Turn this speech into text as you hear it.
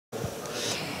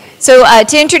So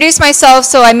to introduce myself,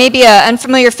 so I may be an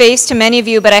unfamiliar face to many of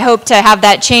you, but I hope to have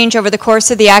that change over the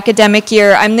course of the academic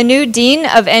year. I'm the new Dean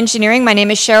of Engineering. My name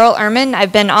is Cheryl Ehrman.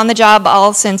 I've been on the job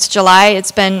all since July.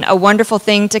 It's been a wonderful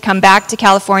thing to come back to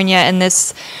California and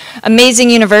this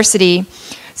amazing university.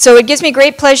 So it gives me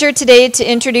great pleasure today to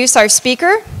introduce our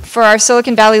speaker for our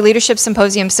Silicon Valley Leadership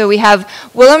Symposium. So we have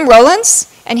Willem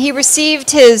Roelants, and he received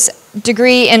his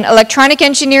degree in electronic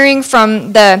engineering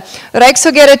from the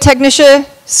Rijkshogeschool Technische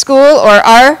School, or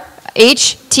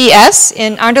RHTS,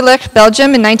 in Anderlecht,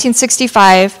 Belgium in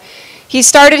 1965. He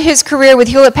started his career with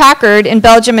Hewlett-Packard in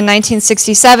Belgium in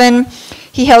 1967.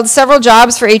 He held several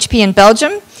jobs for HP in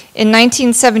Belgium. In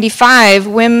 1975,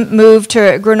 Wim moved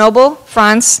to Grenoble,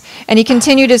 France, and he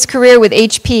continued his career with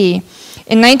HP.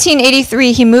 In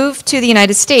 1983, he moved to the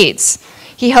United States.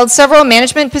 He held several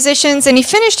management positions, and he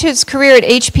finished his career at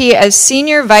HP as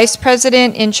Senior Vice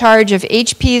President in charge of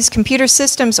HP's Computer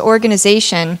Systems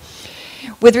Organization,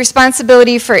 with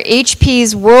responsibility for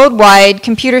HP's worldwide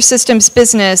computer systems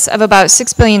business of about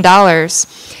 $6 billion.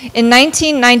 In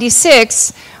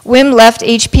 1996, Wim left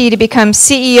HP to become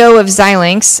CEO of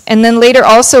Xilinx, and then later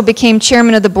also became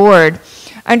chairman of the board.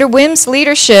 Under Wim's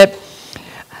leadership,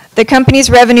 the company's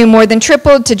revenue more than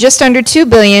tripled to just under $2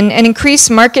 billion and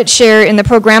increased market share in the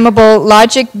programmable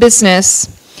logic business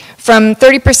from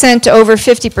 30% to over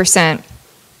 50%.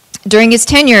 During his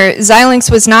tenure,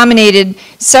 Xilinx was nominated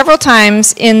several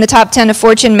times in the top 10 of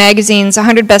Fortune magazine's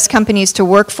 100 best companies to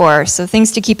work for, so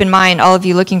things to keep in mind, all of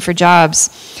you looking for jobs.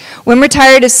 Wim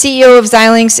retired as CEO of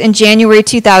Xilinx in January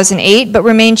 2008, but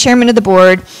remained chairman of the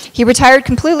board. He retired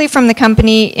completely from the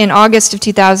company in August of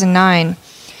 2009.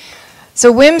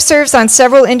 So Wim serves on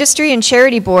several industry and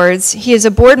charity boards. He is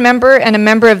a board member and a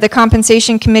member of the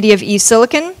compensation committee of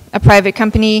eSilicon, a private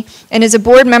company, and is a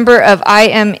board member of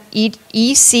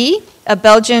IMEC, a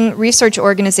Belgian research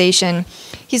organization.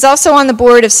 He's also on the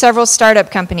board of several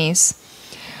startup companies.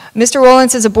 Mr.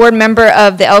 Roelants is a board member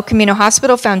of the El Camino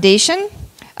Hospital Foundation,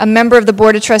 a member of the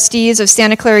board of trustees of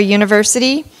Santa Clara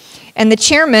University, and the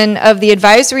chairman of the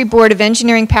Advisory Board of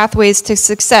Engineering Pathways to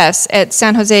Success at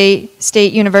San Jose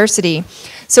State University.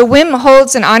 So Wim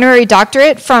holds an honorary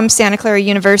doctorate from Santa Clara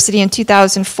University in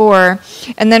 2004,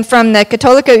 and then from the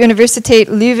Katholieke Universiteit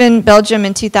Leuven, Belgium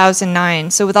in 2009.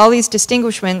 So with all these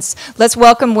distinguishments, let's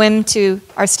welcome Wim to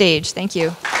our stage. Thank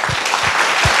you.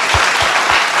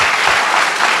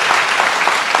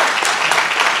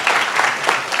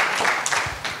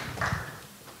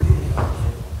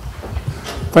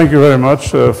 Thank you very much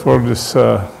for this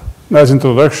nice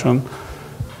introduction.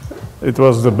 It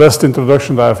was the best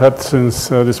introduction that I've had since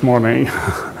this morning.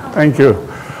 Thank you.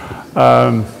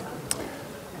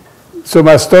 So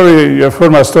my story, you have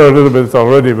heard my story a little bit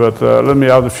already, but let me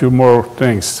add a few more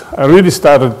things. I really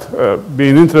started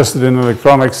being interested in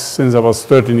electronics since I was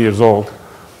 13 years old.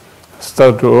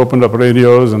 Started to open up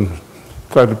radios and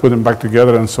try to put them back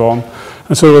together and so on.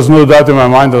 And so there was no doubt in my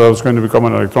mind that I was going to become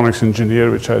an electronics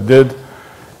engineer, which I did.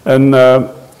 And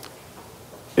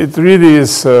it really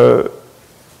is,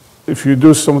 if you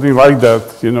do something like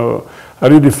that, you know, I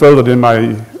really felt that in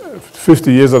my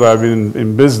 50 years that I've been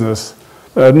in business,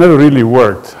 I've never really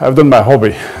worked. I've done my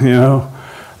hobby, you know.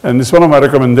 And it's one of my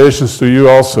recommendations to you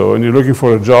also. When you're looking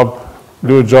for a job,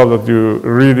 do a job that you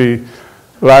really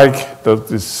like,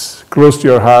 that is close to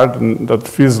your heart, and that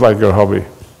feels like your hobby.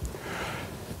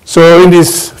 So in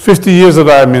these 50 years that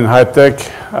I'm in high tech,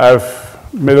 I've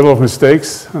made a lot of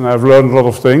mistakes, and I've learned a lot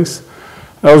of things.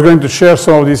 I was going to share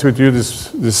some of these with you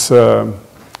this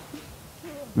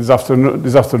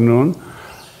afternoon.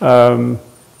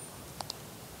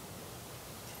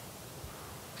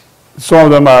 Some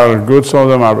of them are good, some of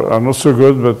them are not so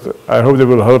good, but I hope they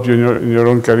will help you in your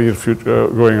own career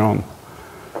going on.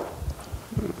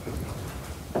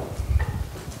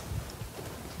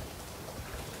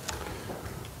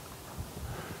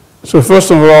 So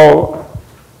first of all,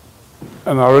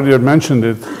 and I already mentioned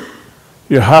it,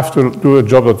 you have to do a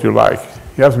job that you like.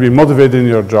 You have to be motivated in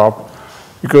your job,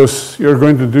 because you're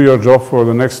going to do your job for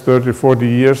the next 30, 40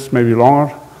 years, maybe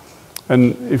longer.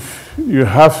 And if you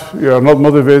are not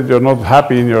motivated, you're not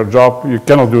happy in your job, you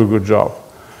cannot do a good job.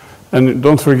 And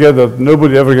don't forget that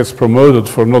nobody ever gets promoted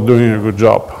for not doing a good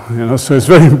job. You know? So it's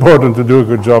very important to do a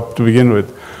good job to begin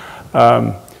with.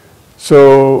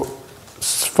 So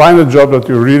find a job that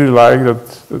you really like,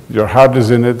 that your heart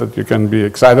is in it, that you can be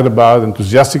excited about,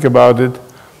 enthusiastic about it.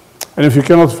 And if you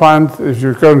cannot find, if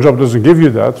your current job doesn't give you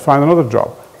that, find another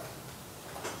job.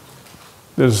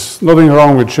 There's nothing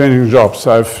wrong with changing jobs.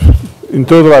 In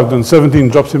total, I've done 17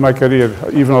 jobs in my career,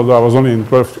 even though I was only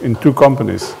in 2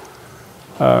 companies.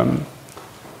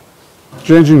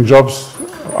 Changing jobs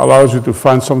allows you to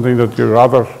find something that you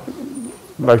rather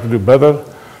like to do better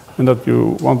and that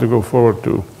you want to go forward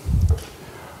to.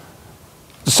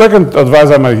 The second advice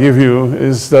I might give you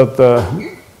is that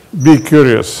be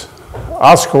curious.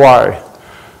 Ask why.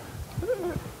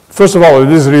 First of all, it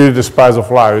is really the spice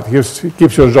of life. It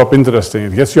keeps your job interesting.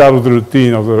 It gets you out of the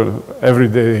routine of the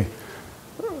everyday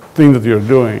thing that you're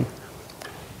doing.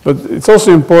 But it's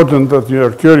also important that you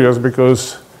are curious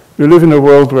because you live in a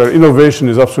world where innovation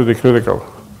is absolutely critical.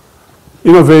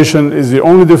 Innovation is the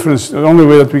only difference, the only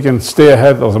way that we can stay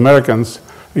ahead as Americans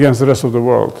against the rest of the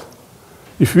world.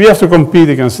 If we have to compete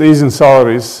against Asian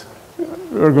salaries,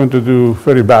 we're going to do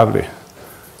very badly.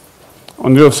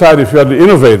 On the other side, if you are the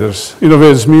innovators,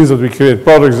 innovators means that we create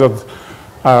products that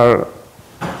are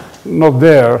not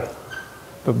there,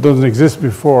 that doesn't exist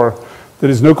before. There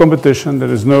is no competition, there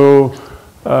is no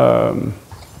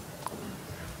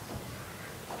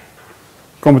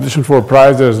competition for a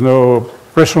price, there's no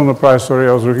pressure on the price, sorry,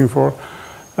 I was looking for.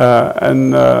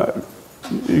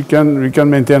 We can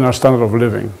maintain our standard of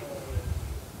living.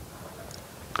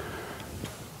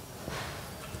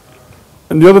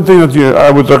 And the other thing that I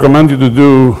would recommend you to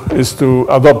do is to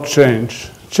adopt change.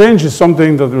 Change is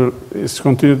something that is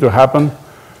continuing to happen.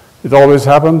 It always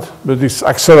happened, but it's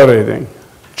accelerating.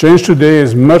 Change today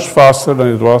is much faster than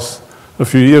it was a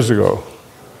few years ago.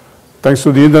 Thanks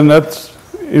to the internet,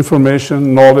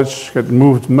 information, knowledge get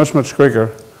moved much, much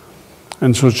quicker.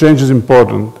 And so change is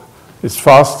important. It's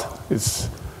fast. It's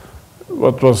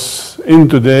what was in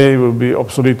today will be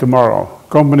obsolete tomorrow.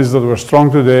 Companies that were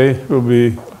strong today will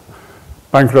be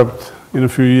bankrupt in a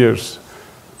few years.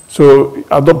 So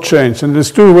adopt change. And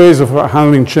there's two ways of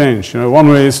handling change. One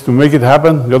way is to make it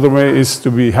happen. The other way is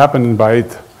to be happened by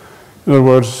it. In other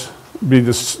words, be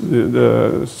the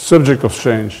subject of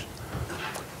change.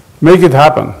 Make it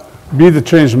happen. Be the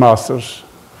change masters.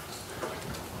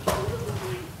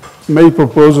 Make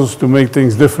proposals to make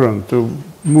things different, to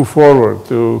move forward,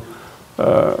 to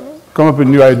come up with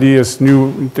new ideas,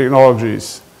 new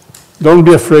technologies. Don't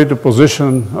be afraid to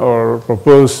position or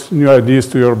propose new ideas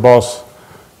to your boss.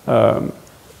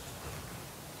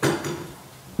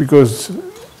 Because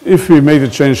if we make the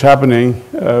change happening,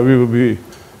 we will be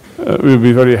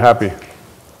very happy.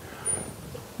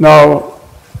 Now,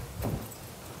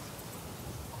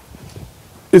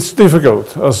 it's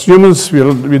difficult. As humans,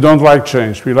 we don't like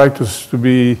change. We like to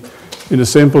be in the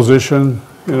same position,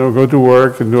 go to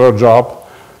work and do our job.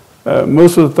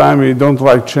 Most of the time, we don't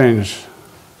like change.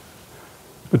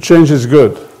 But change is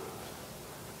good.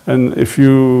 And if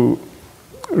you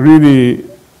really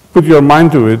put your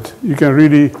mind to it, you can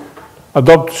really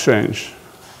adopt change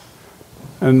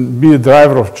and be a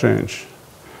driver of change.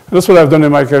 And that's what I've done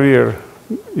in my career.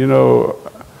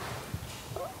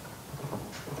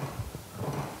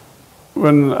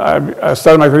 When I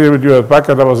started my career with Hewlett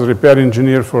Packard, I was a repair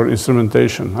engineer for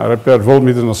instrumentation. I repaired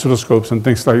voltmeters and oscilloscopes and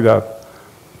things like that.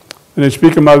 And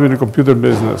HP came out with the computer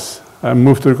business. I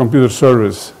moved to the computer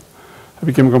service. I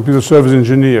became a computer service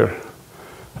engineer.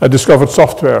 I discovered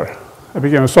software. I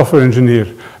became a software engineer,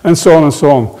 and so on and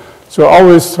so on. So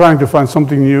always trying to find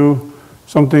something new,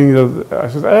 something that I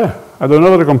said, I don't know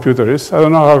what a computer is. I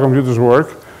don't know how computers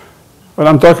work. What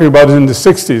I'm talking about is in the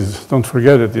 60s. Don't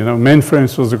forget it.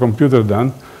 Mainframes was the computer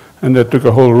then, and they took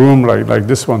a whole room like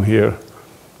this one here.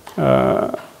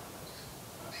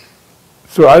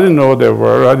 So I didn't know what they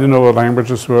were. I didn't know what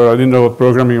languages were. I didn't know what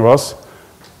programming was.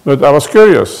 But I was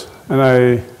curious, and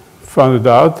I found it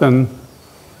out, and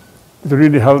it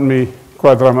really helped me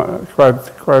quite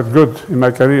good in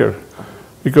my career.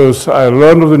 Because I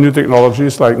learned of the new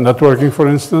technologies, like networking, for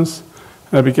instance,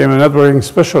 and I became a networking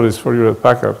specialist for Hewlett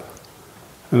Packard.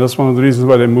 And that's one of the reasons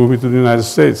why they moved me to the United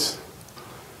States.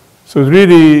 So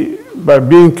really, by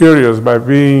being curious, by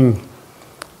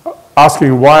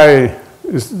asking why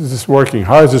is this working,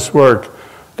 how does this work,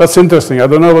 that's interesting. I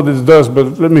don't know what this does,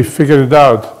 but let me figure it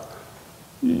out.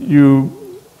 You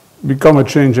become a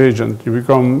change agent.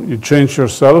 You change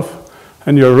yourself,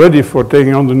 and you're ready for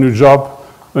taking on the new job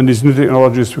when these new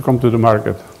technologies will come to the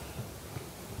market.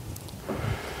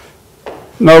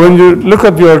 Now, when you look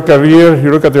at your career,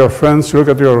 you look at your friends, you look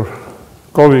at your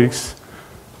colleagues,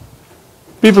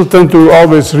 people tend to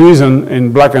always reason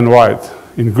in black and white,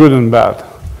 in good and bad.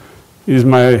 It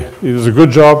is a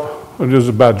good job or it is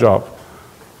a bad job.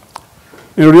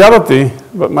 In reality,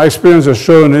 what my experience has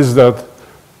shown is that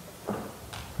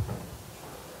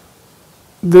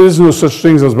there is no such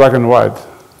thing as black and white.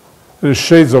 There is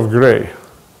shades of gray.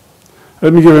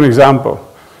 Let me give an example.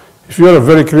 If you're a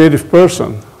very creative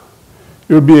person,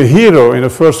 you'll be a hero in the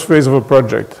first phase of a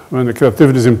project, when the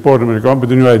creativity is important, when you come up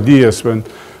with new ideas, when you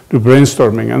do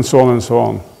brainstorming, and so on and so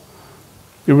on.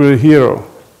 You'll be a hero.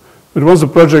 But once the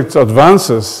project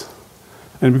advances,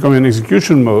 and become in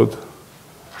execution mode,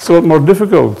 it's a lot more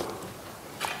difficult.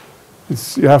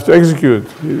 You have to execute.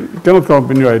 You cannot come up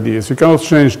with new ideas. You cannot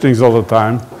change things all the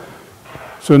time.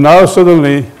 So now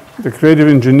suddenly, the creative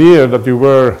engineer that you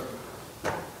were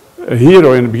a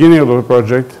hero in the beginning of the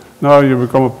project, now you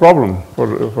become a problem for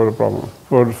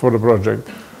the project.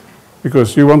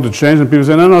 Because you want to change, and people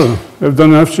say, no, we've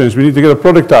done enough change. We need to get a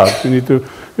product out. We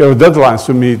have deadlines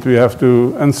to meet. We have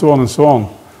to, and so on and so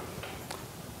on.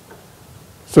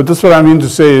 So that's what I mean to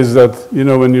say is that,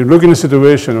 when you look in a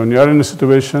situation, when you are in a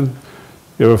situation,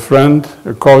 you have a friend,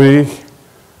 a colleague,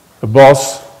 a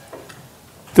boss,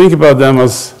 think about them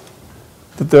as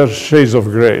that they're shades of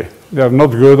gray. They are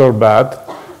not good or bad.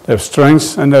 They have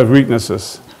strengths and they have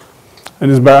weaknesses.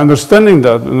 And it's by understanding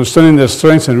that, understanding their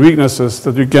strengths and weaknesses,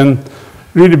 that you can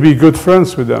really be good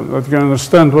friends with them, that you can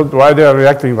understand why they are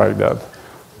reacting like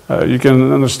that. You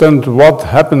can understand what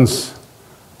happens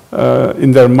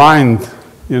in their mind,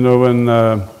 when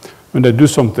they do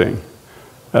something.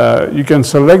 You can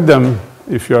select them,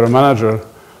 if you're a manager,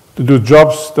 to do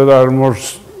jobs that are more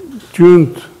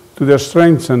tuned to their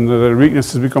strengths and their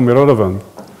weaknesses become irrelevant.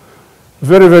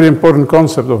 Very, very important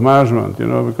concept of management,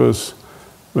 because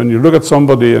when you look at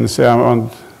somebody and say, I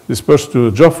want this person to do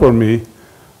a job for me,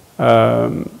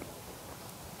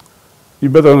 you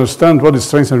better understand what his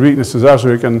strengths and weaknesses are so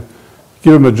you can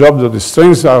give him a job that his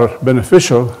strengths are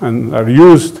beneficial and are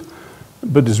used,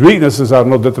 but his weaknesses are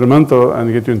not detrimental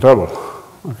and get you in trouble,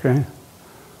 okay?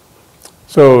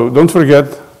 So don't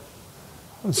forget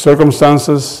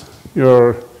circumstances,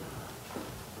 your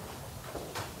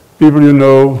people you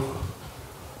know,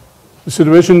 the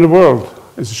situation in the world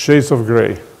is shades of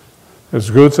gray. There's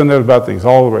goods and there's bad things,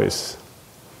 always.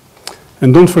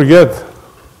 And don't forget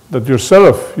that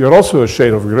yourself, you're also a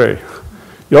shade of gray.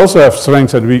 You also have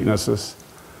strengths and weaknesses.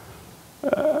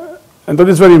 And that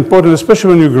is very important,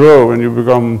 especially when you grow and you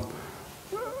become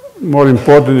more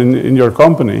important in your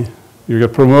company, you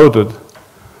get promoted.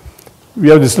 We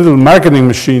have this little marketing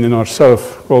machine in ourselves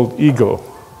called ego.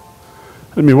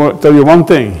 Let me tell you one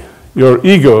thing. Your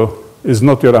ego is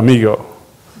not your amigo.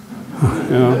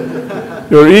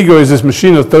 Your ego is this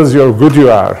machine that tells you how good you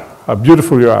are, how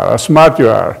beautiful you are, how smart you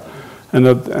are.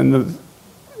 And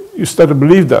you start to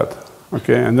believe that,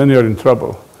 okay? And then you're in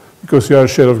trouble because you are a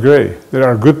shade of gray. There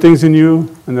are good things in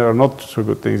you and there are not so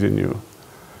good things in you.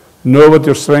 Know what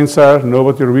your strengths are, know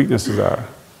what your weaknesses are.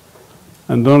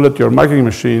 And don't let your marketing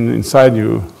machine inside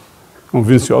you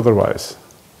convince you otherwise,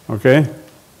 okay?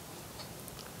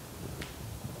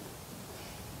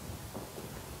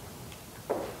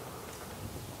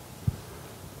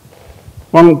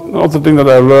 One other thing that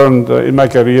I've learned in my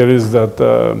career is that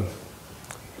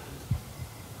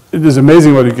it is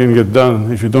amazing what you can get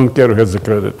done if you don't care who gets the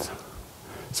credit.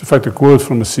 It's in fact a quote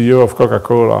from the CEO of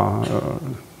Coca-Cola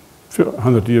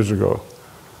 100 years ago.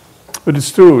 But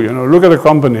it's true, look at a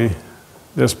company,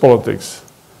 there's politics.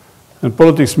 And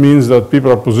politics means that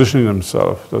people are positioning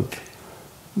themselves, that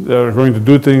they're going to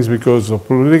do things because of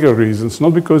political reasons,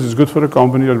 not because it's good for the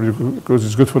company or because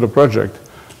it's good for the project,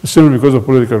 but simply because of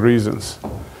political reasons.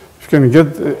 If you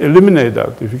can eliminate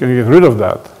that, if you can get rid of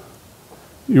that,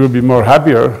 you will be more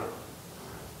happier,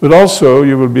 but also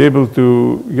you will be able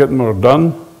to get more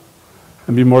done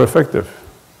and be more effective,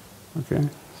 okay?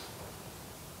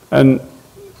 And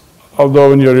although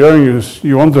when you're young,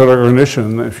 you want the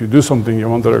recognition, if you do something, you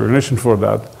want the recognition for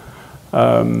that.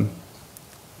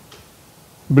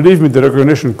 Believe me, the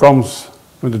recognition comes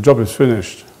when the job is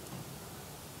finished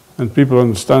and people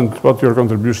understand what your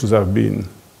contributions have been,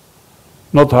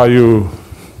 not how you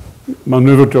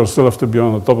maneuvered yourself to be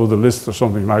on the top of the list or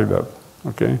something like that,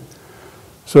 okay?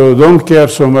 So don't care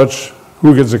so much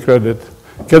who gets the credit.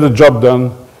 Get the job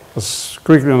done as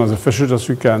quickly and as efficient as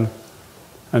you can,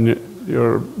 and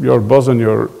your boss and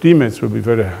your teammates will be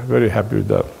very, very happy with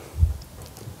that.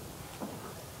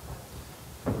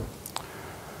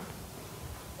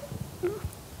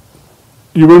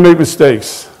 You will make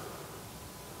mistakes.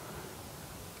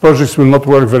 Projects will not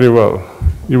work very well.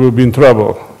 You will be in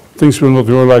trouble. Things will not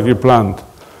go like you planned.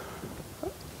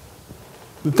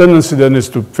 The tendency then is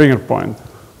to finger point.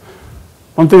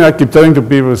 One thing I keep telling to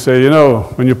people is say,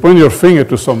 when you point your finger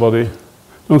to somebody,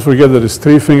 don't forget that it's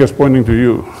 3 fingers pointing to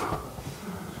you.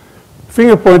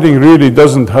 Finger pointing really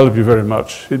doesn't help you very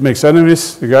much. It makes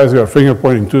enemies. The guys you are finger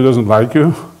pointing to doesn't like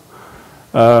you.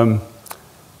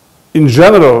 In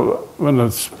general, when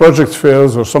a project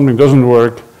fails or something doesn't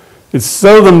work, it's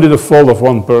seldomly the fault of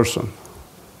one person.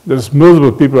 There's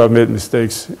multiple people who have made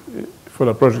mistakes for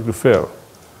the project to fail.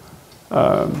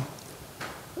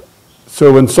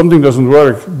 So when something doesn't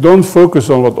work, don't focus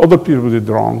on what other people did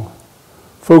wrong.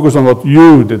 Focus on what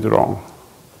you did wrong.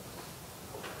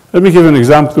 Let me give an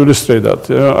example to illustrate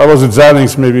that. I was at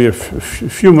Xilinx maybe a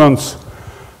few months,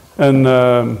 and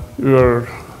we were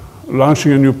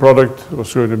launching a new product. It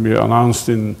was going to be announced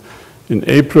in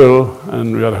April,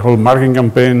 and we had a whole marketing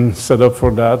campaign set up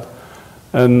for that.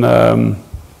 And a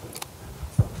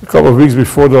couple of weeks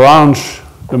before the launch,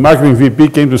 the marketing VP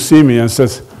came to see me and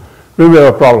says, "We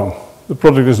have a problem. The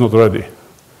product is not ready.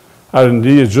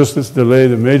 R&D is just this delay,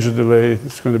 the major delay.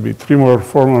 It's going to be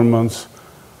 4 more months.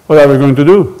 What are we going to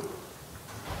do?"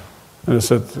 And I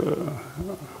said,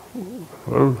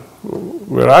 "Well,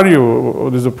 where are you?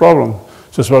 What is the problem?"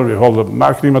 He says, "Well, all the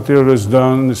marketing material is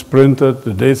done, it's printed,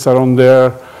 the dates are on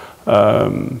there.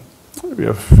 We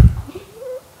have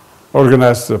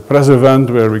organized a press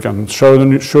event where we can show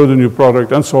the new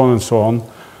product, and so on and so on.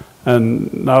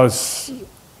 And now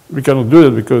we cannot do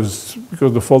it because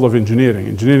of the fault of engineering.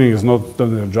 Engineering has not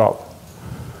done their job."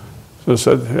 So I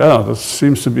said, "Yeah, that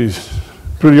seems to be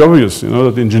pretty obvious,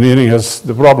 that engineering has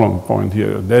the problem point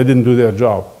here. They didn't do their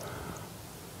job."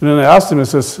 And then I asked him, I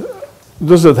says,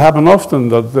 "Does that happen often,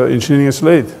 that the engineering is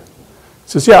late?" He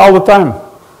says, "Yeah, all the time."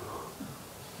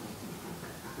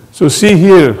 So see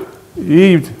here,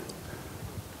 he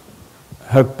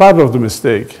had part of the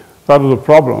mistake, part of the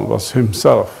problem was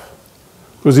himself,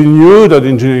 because he knew that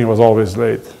engineering was always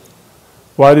late.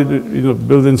 Why did he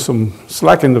build in some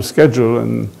slack in the schedule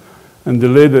and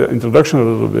delay the introduction a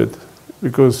little bit?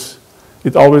 Because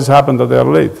it always happened that they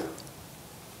are late.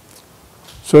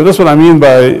 So that's what I mean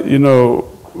by,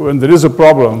 when there is a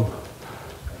problem,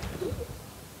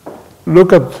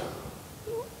 look at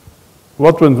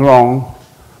what went wrong,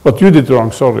 what you did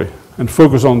wrong, sorry, and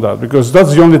focus on that, because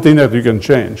that's the only thing that you can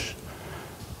change.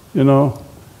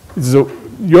 It's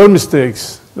your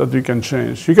mistakes that you can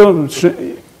change. You cannot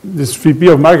this VP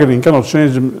of marketing cannot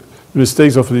change the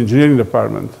mistakes of the engineering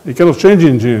department. He cannot change the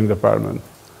engineering department.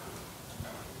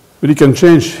 But he can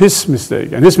change his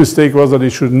mistake. And his mistake was that he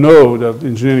should know that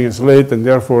engineering is late, and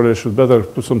therefore they should better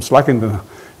put some slack in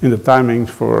the timing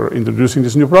for introducing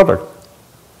this new product.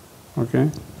 Okay?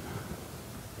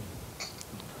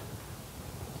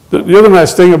 The other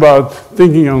nice thing about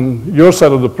thinking on your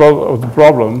side of the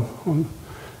problem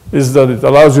is that it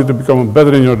allows you to become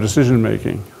better in your decision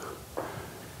making.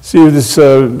 See, this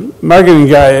marketing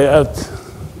guy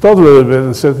thought a little bit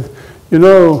and said,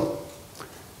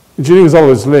 engineering is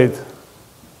always late.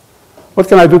 What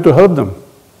can I do to help them?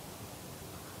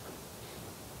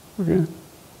 Okay.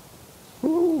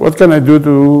 What can I do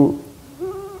to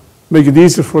make it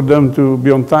easier for them to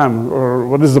be on time? Or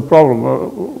what is the problem? Or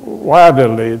why are they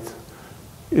late?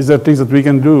 Is there things that we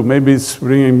can do? Maybe it's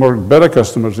bringing better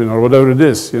customers in, or whatever it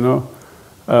is,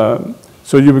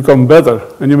 So you become better,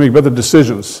 and you make better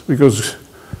decisions, because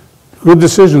good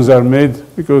decisions are made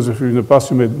because if in the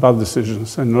past you made bad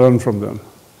decisions, and learn from them.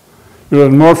 You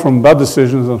learn more from bad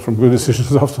decisions than from good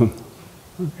decisions often.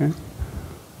 Okay?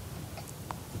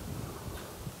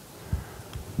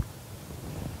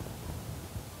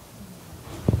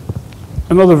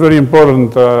 Another very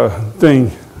important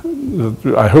thing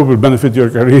that I hope will benefit your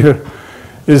career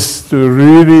is to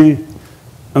really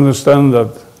understand that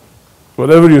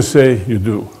whatever you say, you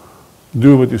do.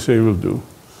 Do what you say you will do.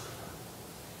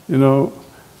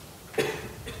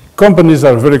 Companies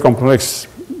are very complex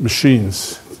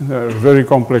machines. They're very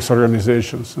complex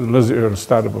organizations, unless you're a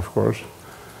startup, of course.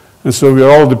 And so we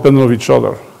are all dependent on each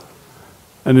other.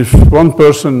 And if one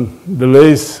person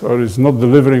delays or is not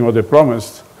delivering what they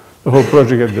promised, the whole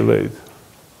project gets delayed.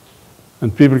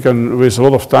 And people can waste a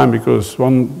lot of time because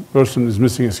one person is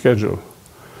missing a schedule.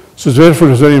 So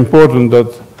therefore, it's very important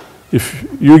that if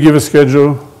you give a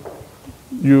schedule,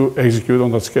 you execute on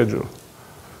that schedule.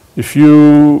 If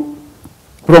you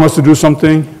promise to do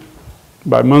something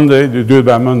by Monday, you do it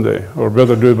by Monday, or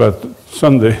better do it by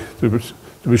Sunday to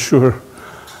be sure.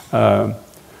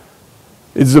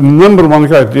 It's the number one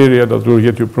criteria that will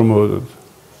get you promoted.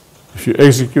 If you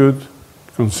execute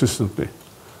consistently.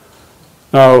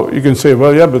 Now, you can say,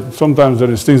 well, yeah, but sometimes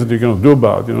there is things that you cannot do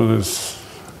about. There's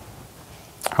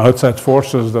outside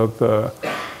forces that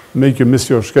make you miss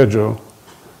your schedule.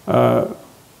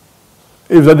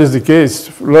 If that is the case,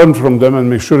 learn from them and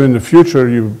make sure in the future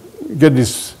you get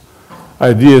these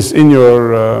ideas in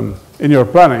your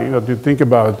planning, that you think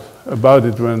about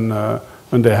it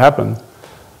when they happen.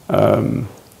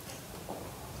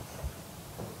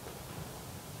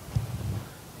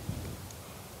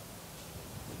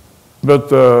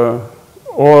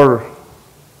 Or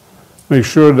make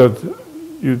sure that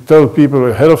you tell people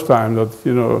ahead of time that,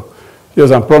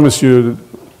 yes, I promise you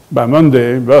by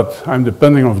Monday, but I'm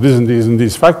depending on this and these and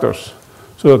these factors,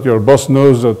 so that your boss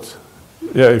knows that,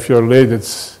 yeah, if you're late,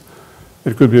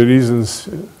 it could be reasons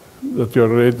that you're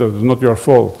late that is not your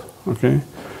fault. okay?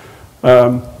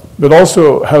 But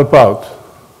also help out.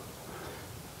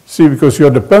 See, because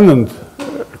you're dependent,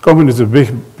 a company is a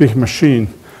big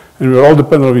machine, and we're all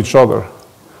dependent on each other.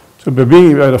 So by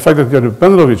the fact that you're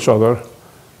dependent on each other,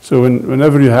 so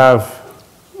whenever you have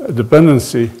a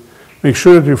dependency, make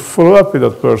sure that you follow up with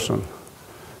that person.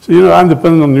 So, I'm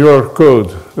dependent on your code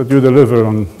that you deliver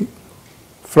on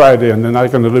Friday, and then I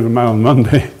can deliver mine on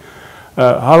Monday.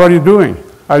 How are you doing?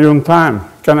 Are you on time?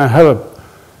 Can I help?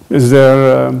 Is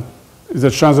there a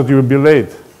chance that you will be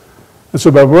late? And so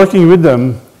by working with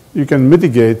them, you can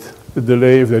mitigate the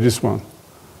delay if there is one.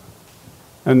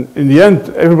 And in the end,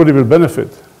 everybody will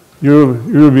benefit. You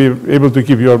will be able to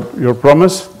keep your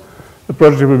promise. The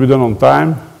project will be done on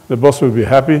time. The boss will be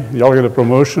happy. You all get a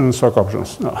promotion and stock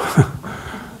options. No.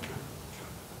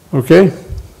 Okay?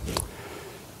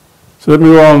 So let me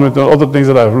go on with the other things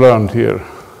that I've learned here.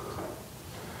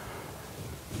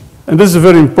 And this is a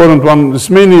very important one. It's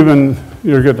mainly when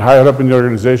you get higher up in the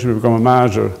organization, you become a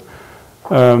manager.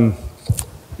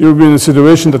 You'll be in a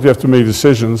situation that you have to make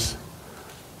decisions.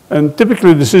 And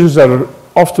typically, decisions are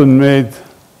often made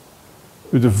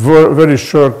with a very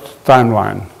short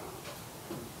timeline.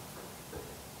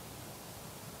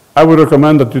 I would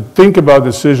recommend that you think about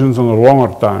decisions on a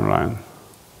longer timeline.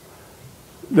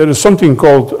 There is something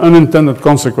called unintended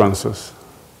consequences.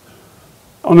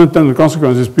 Unintended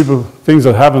consequences, things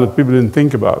that happen that people didn't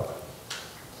think about,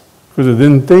 because they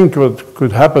didn't think what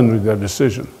could happen with their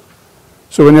decision.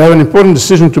 So when you have an important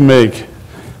decision to make,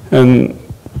 and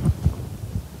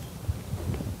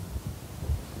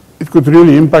it could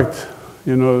really impact,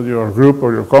 your group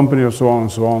or your company or so on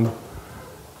and so on,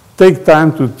 take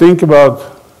time to think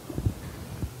about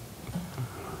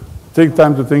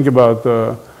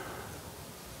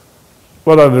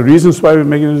what are the reasons why we're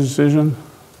making a decision,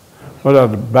 what are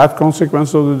the bad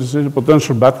consequences of the decision,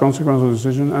 potential bad consequences of the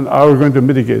decision, and how we're going to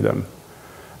mitigate them.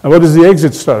 And what is the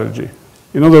exit strategy?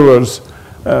 In other words,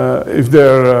 if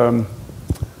the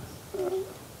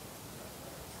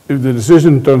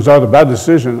decision turns out a bad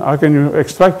decision, how can you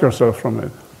extract yourself from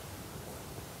it?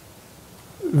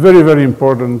 Very, very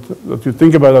important that you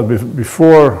think about that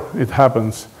before it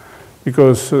happens,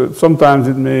 because sometimes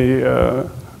it may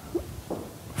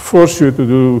force you to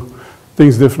do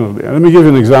things differently. And let me give you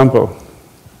an example.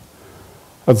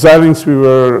 At Xilinx, we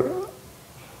were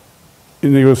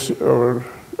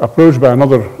approached by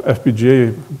another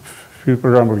FPGA, field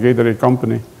programmable gate array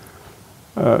company,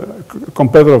 a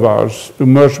competitor of ours, to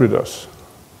merge with us.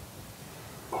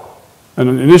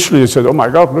 And initially they said, oh my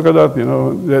God, look at that,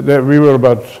 we were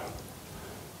about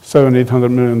 $700–800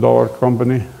 million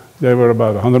company. They were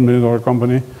about a $100 million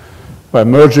company. By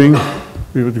merging,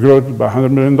 we would grow by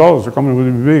 $100 million. The company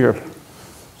would be bigger.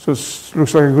 So it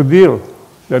looks like a good deal.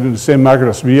 They're in the same market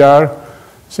as we are,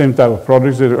 same type of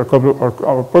products.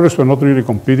 Our products were not really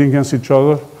competing against each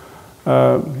other.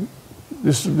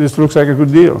 This looks like a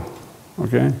good deal,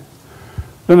 okay?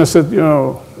 Then I said,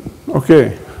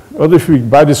 okay, what if we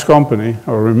buy this company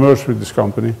or we merge with this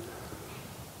company?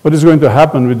 What is going to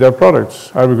happen with their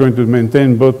products? Are we going to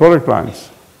maintain both product lines?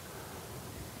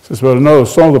 He says, well, no,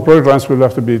 some of the product lines will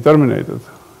have to be terminated.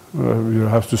 We'll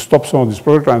have to stop some of these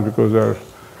product lines because they're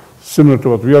similar to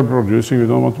what we are producing. We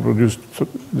don't want to produce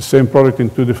the same product in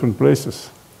two different places.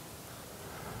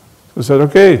 So I said,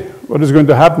 okay, what is going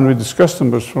to happen with these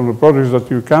customers from the products that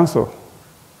you cancel?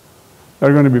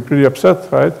 They're going to be pretty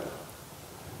upset, right?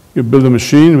 You build a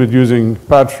machine with using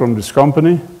parts from this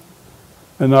company,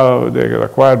 and now they get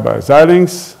acquired by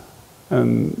Xilinx,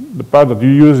 and the part that you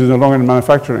use is no longer in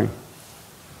manufacturing.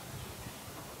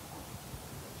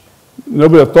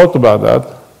 Nobody had thought about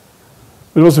that.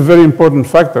 It was a very important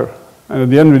factor. And at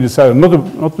the end, we decided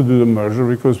not to do the merger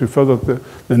because we felt that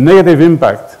the negative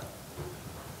impact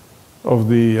of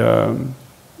the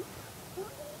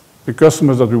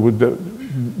customers that we would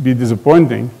be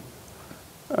disappointing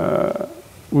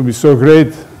would be so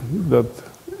great that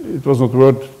it was not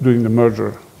worth doing the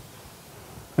merger.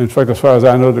 In fact, as far as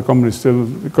I know, the company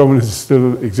is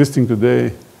still existing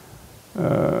today.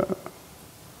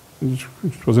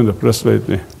 It was in the press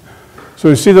lately. So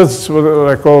you see, that's what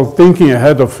I call thinking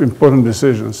ahead of important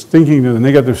decisions, thinking to the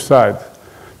negative side,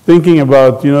 thinking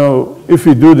about, if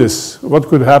we do this, what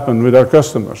could happen with our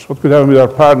customers? What could happen with our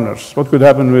partners? What could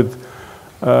happen with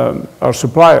our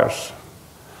suppliers?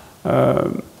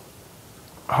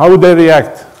 How would they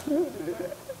react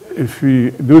if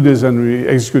we do this and we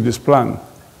execute this plan?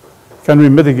 Can we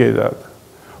mitigate that?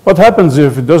 What happens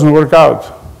if it doesn't work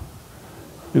out?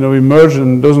 We merge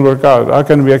and it doesn't work out. How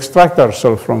can we extract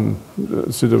ourselves from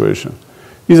the situation?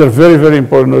 These are very, very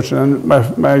important notions. And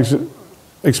my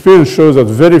experience shows that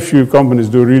very few companies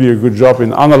do really a good job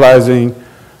in analyzing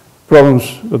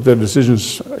problems that their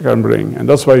decisions can bring. And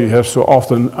that's why you have so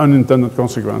often unintended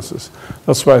consequences.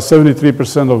 That's why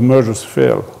 73% of mergers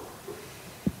fail.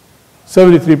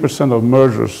 73% of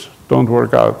mergers don't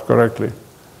work out correctly.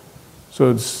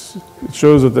 So it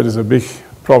shows that there is a big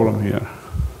problem here.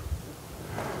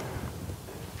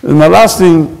 And the last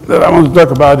thing that I want to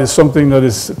talk about is something that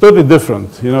is totally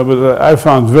different, but I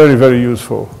found very, very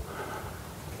useful.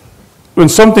 When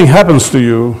something happens to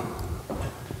you,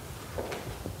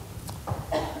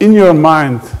 in your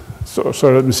mind,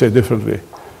 sorry, let me say it differently.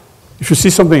 If you see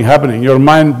something happening, your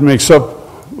mind makes up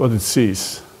what it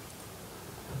sees.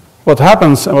 What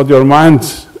happens and what your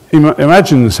mind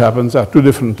imagines happens are two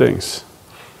different things.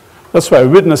 That's why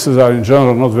witnesses are in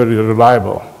general not very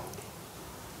reliable.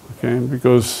 Okay,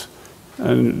 because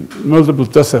multiple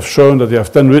tests have shown that you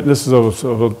have 10 witnesses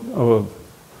of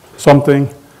something,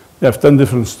 you have 10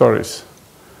 different stories.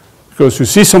 Because you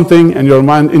see something and your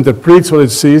mind interprets what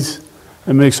it sees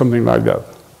and makes something like that.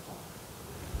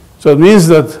 So it means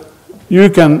that you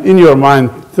can, in your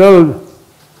mind, tell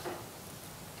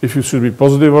if you should be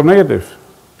positive or negative,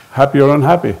 happy or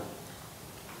unhappy.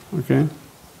 Okay?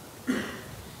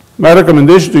 My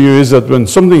recommendation to you is that when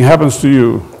something happens to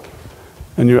you,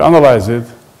 and you analyze it,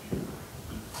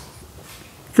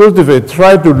 try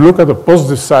to look at the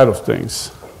positive side of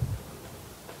things.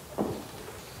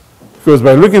 Because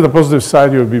by looking at the positive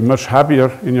side, you'll be much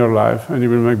happier in your life and you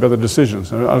will make better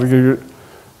decisions. And I'll give you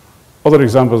other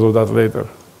examples of that later.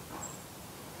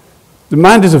 The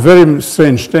mind is a very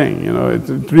strange thing,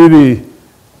 it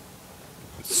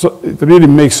really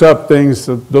makes up things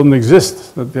that don't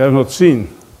exist, that you have not seen.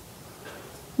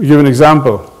 I'll give an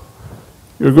example.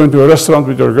 You're going to a restaurant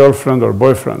with your girlfriend or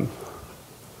boyfriend.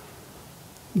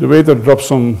 The waiter drops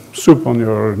some soup on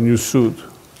your new suit.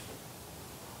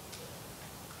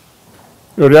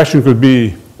 Your reaction could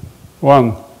be,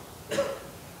 one,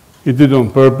 he did it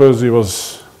on purpose, he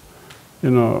was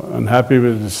unhappy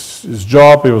with his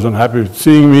job, he was unhappy with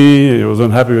seeing me, he was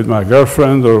unhappy with my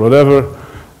girlfriend or whatever,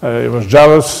 he was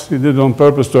jealous, he did it on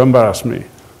purpose to embarrass me.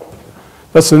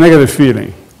 That's a negative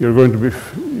feeling. You're going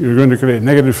to create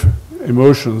negative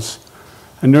emotions,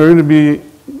 and you're going to be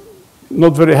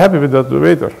not very happy with that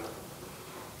waiter.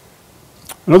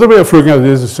 Another way of looking at it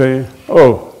is to say,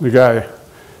 oh, the guy,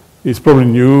 he's probably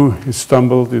new, he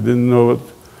stumbled, he didn't know it,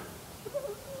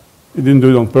 he didn't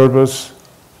do it on purpose.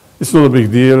 It's not a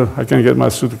big deal, I can get my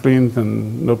suit cleaned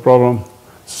and no problem.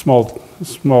 Small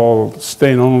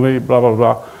stain only, blah, blah,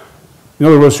 blah. In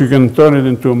other words, you can turn it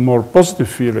into more positive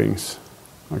feelings,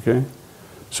 okay?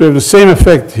 So you have the same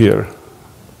effect here.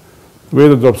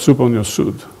 Waiter drops soup on your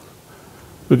suit.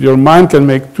 But your mind can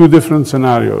make two different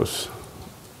scenarios.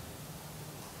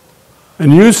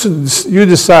 And you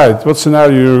decide what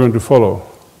scenario you're going to follow.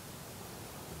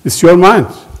 It's your mind.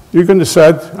 You can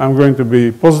decide, I'm going to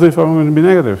be positive, I'm going to be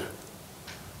negative.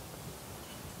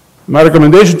 My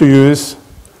recommendation to you is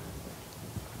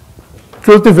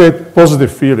cultivate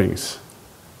positive feelings.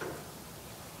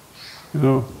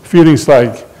 Feelings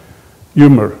like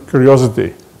humor,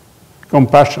 curiosity,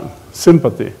 compassion,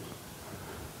 sympathy,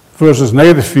 versus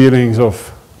negative feelings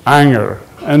of anger,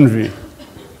 envy,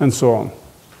 and so on.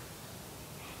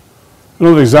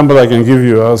 Another example I can give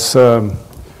you, I was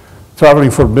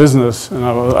traveling for business, and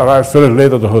I arrived very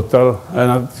late at the hotel,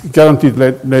 and I guaranteed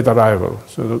late arrival.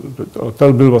 So the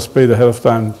hotel bill was paid ahead of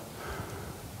time,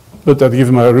 but I'd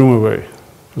given my room away.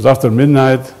 It was after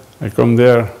midnight, I come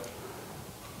there,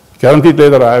 guaranteed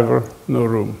late arrival, no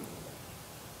room.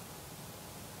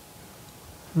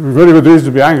 Very good reason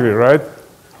to be angry, right?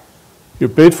 You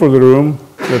paid for the room,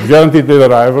 you had guaranteed late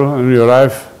arrival, and when you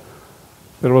arrive,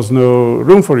 there was no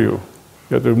room for you.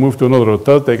 You had to move to another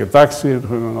hotel, take a taxi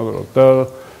to another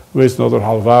hotel, waste another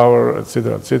half hour,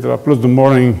 etc., etc. Plus the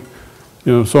morning,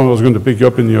 someone was going to pick you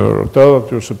up in your hotel that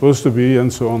you're supposed to be,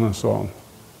 and so on and so on.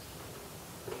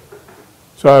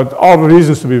 So I had all the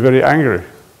reasons to be very angry.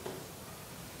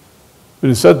 But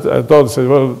instead, I said,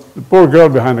 well, the poor girl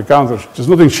behind the counter, there's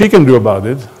nothing she can do about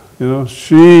it.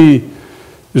 She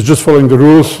is just following the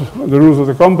rules of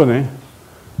the company.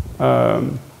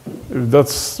 If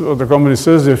that's what the company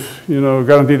says, if,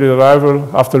 guaranteed arrival,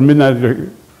 after midnight,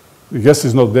 the guest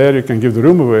is not there, you can give the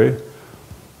room away.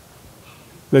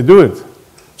 They do it.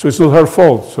 So it's not her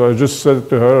fault. So I just said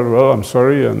to her, well, I'm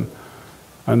sorry, and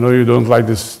I know you don't like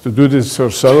to do this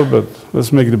yourself, but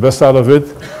let's make the best out of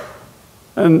it.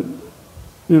 And,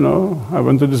 I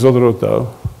went to this other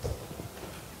hotel.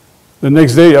 The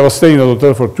next day, I was staying in the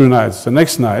hotel for 2 nights. The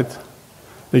next night,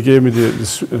 they gave me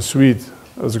the suite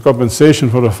as a compensation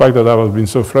for the fact that I was being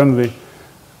so friendly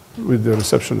with the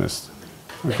receptionist.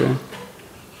 Okay?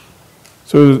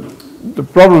 So the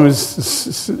problem is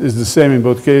the same in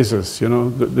both cases, you know,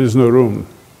 there's no room.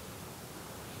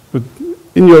 But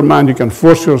in your mind, you can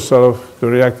force yourself to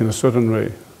react in a certain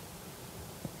way.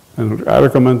 And I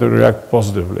recommend to react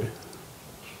positively.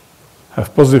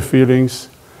 Have positive feelings,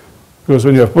 because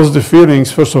when you have positive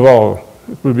feelings, first of all,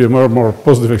 it will be a more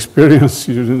positive experience.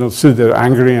 You do not sit there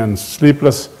angry and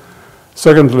sleepless.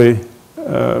 Secondly,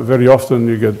 very often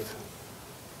you get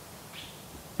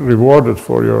rewarded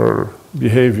for your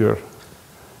behavior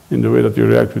in the way that you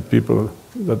react with people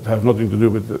that have nothing to do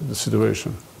with the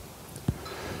situation.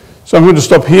 So I'm going to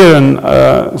stop here and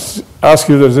ask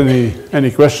you if there's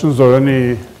any questions or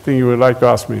anything you would like to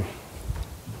ask me.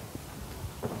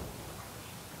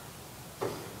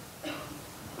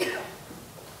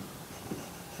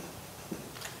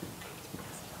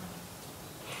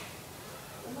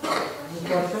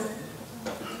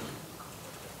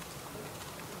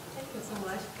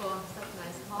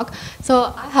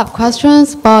 So I have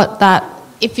questions about that.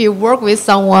 If you work with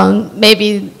someone,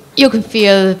 maybe you can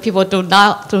feel people do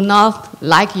not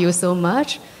like you so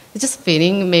much. It's just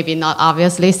feeling, maybe not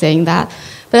obviously saying that.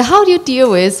 But how do you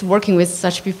deal with working with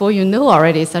such people? You know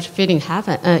already such feeling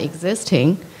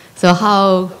existing. So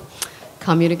how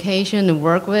communication and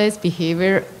work with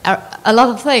behavior are a lot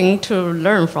of things to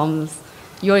learn from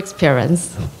your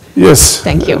experience. Yes.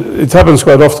 Thank you. It happens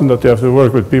quite often that you have to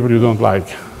work with people you don't like.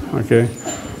 Okay.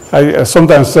 I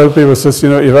sometimes tell people, says, you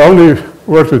know, if I only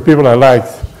worked with people I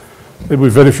liked, there would be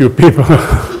very few people.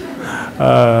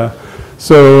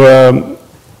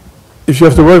 If you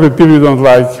have to work with people you don't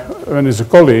like, when it's a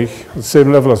colleague at the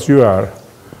same level as you are,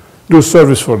 do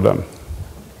service for them.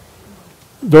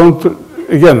 Don't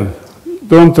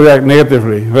react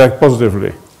negatively, react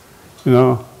positively. You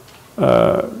know,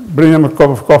 bring them a cup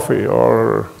of coffee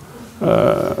or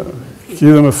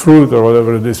give them a fruit or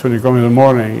whatever it is when you come in the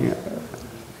morning.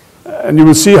 And you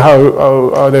will see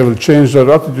how they will change, their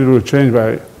attitude will change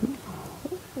by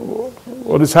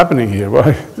what is happening here.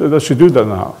 Why does she do that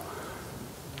now?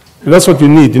 And that's what you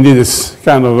need. You need this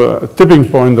kind of a tipping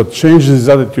point that changes his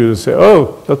attitude and say,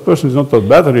 oh, that person is not that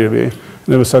bad really, and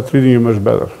they will start treating you much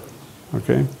better.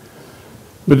 Okay?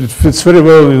 But it fits very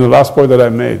well in the last point that I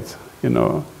made. You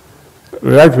know,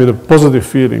 react with a positive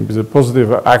feeling, with a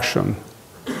positive action,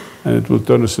 and it will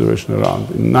turn the situation around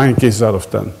in 9 cases out of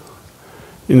 10.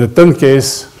 In the 10th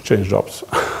case, change jobs.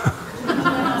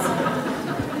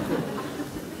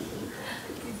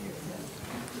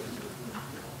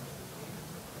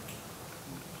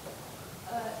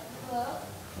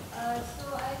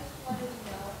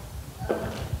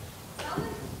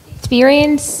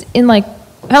 Experience in how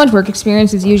much work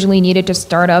experience is usually needed to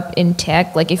start up in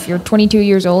tech? Like if you're 22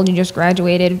 years old and you just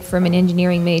graduated from an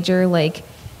engineering major,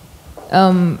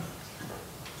 how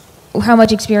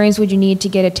much experience would you need to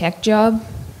get a tech job?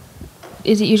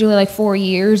 Is it usually 4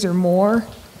 years or more?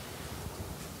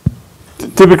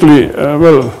 Typically,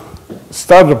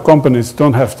 startup companies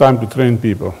don't have time to train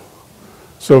people.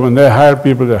 So when they hire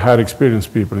people, they hire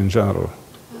experienced people in general.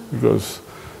 Because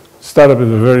startup is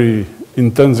a very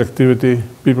intense activity.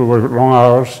 People work long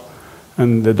hours,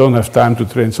 and they don't have time to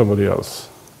train somebody else.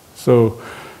 So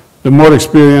the more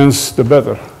experience, the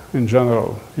better in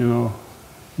general, you know.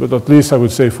 But at least I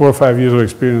would say 4 or 5 years of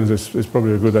experience is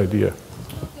probably a good idea.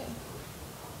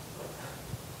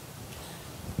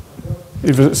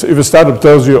 If a startup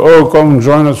tells you, oh, come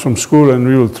join us from school and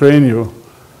we will train you,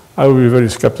 I will be very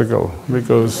skeptical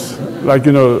because,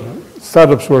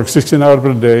 startups work 16 hours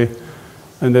per day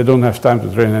and they don't have time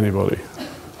to train anybody.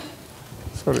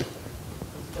 Sorry.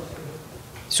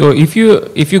 So if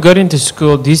you got into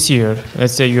school this year,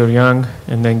 let's say you're young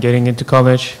and then getting into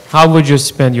college, how would you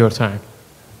spend your time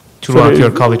throughout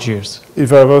your college years?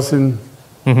 If I was in...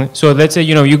 Mm-hmm. So let's say,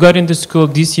 you got into school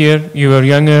this year, you were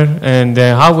younger, and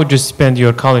how would you spend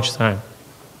your college time?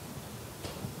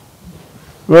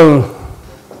 Well,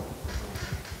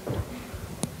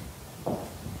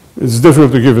 it's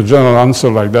difficult to give a general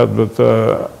answer like that, but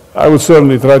I would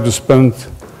certainly try to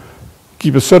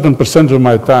keep a certain percentage of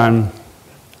my time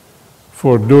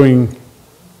for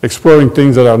exploring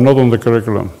things that are not on the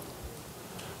curriculum.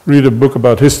 Read a book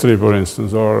about history, for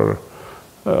instance, or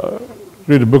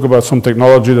read a book about some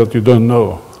technology that you don't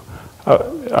know.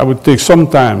 I would take some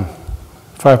time,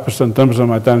 5%, 10% of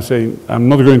my time, saying, I'm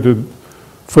not going to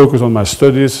focus on my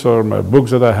studies or my books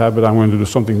that I have, but I'm going to do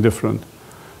something different.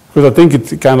 Because I think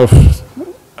it kind of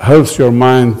helps your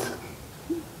mind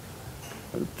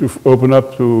to open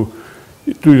up to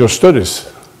your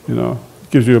studies, It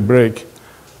gives you a break.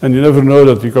 And you never know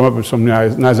that you come up with some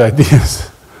nice ideas.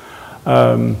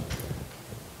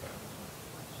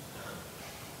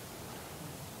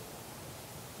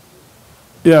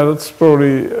 Yeah, that's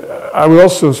probably, I will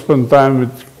also spend time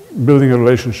with building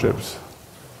relationships.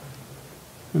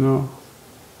 You know,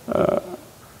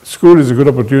 school is a good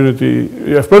opportunity.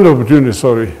 You have plenty of opportunities,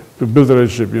 sorry, to build a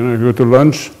relationship. You know, you go to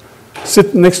lunch,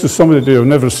 sit next to somebody that you've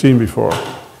never seen before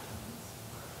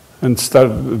and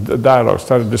start a dialogue,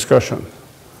 start a discussion.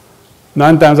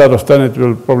 9 times out of 10, it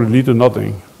will probably lead to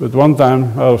nothing. But 1 time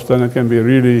out of 10, it can be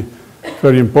really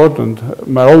very important.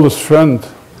 My oldest friend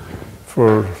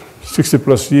for 60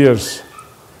 plus years,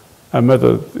 I met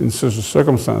in such a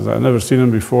circumstance. I'd never seen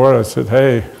him before. I said,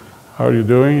 hey, how are you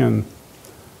doing? And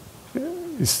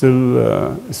he's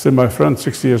still my friend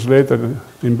 60 years later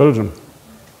in Belgium.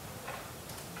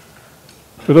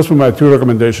 So those were my 2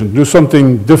 recommendations. Do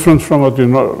something different from what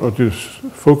you're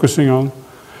focusing on.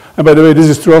 And by the way, this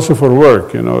is true also for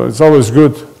work. You know, it's always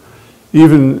good,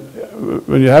 even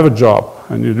when you have a job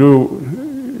and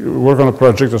you work on a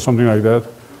project or something like that,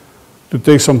 to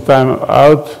take some time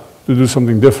out to do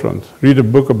something different. Read a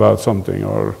book about something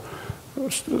or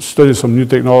study some new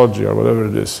technology or whatever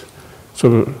it is.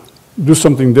 So do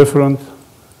something different,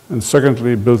 and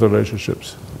secondly, build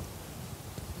relationships.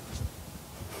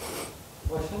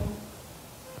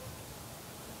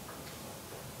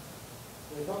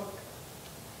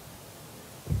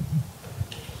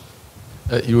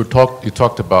 You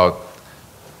talked about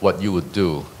what you would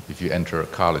do if you enter a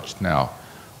college now.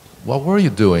 What were you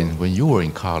doing when you were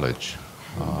in college?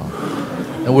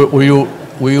 And were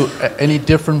you any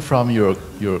different from your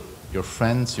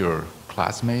friends, your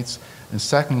classmates? And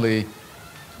secondly,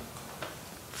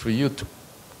 for you to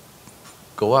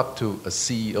go up to a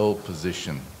CEO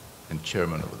position and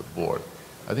chairman of the board,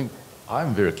 I think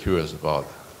I'm very curious about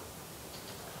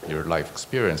your life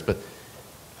experience, but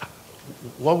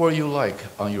what were you like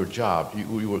on your job?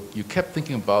 You kept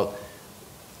thinking about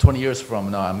 20 years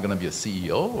from now I'm going to be a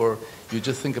CEO, or you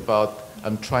just think about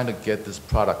I'm trying to get this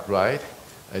product right,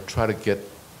 I try to get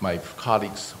my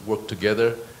colleagues work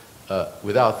together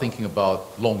without thinking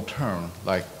about long term,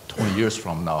 like 20 years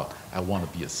from now I want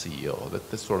to be a CEO.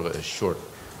 That's sort of a short...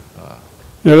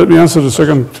 Yeah, let me answer the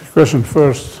second question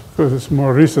first, because it's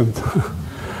more recent.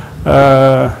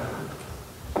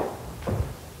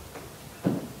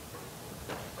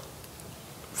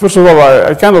 First of all,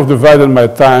 I kind of divided my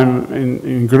time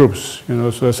in groups. You know,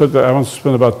 so I said that I want to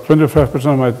spend about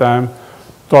 25% of my time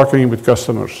talking with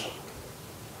customers.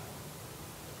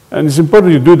 And it's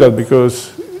important you do that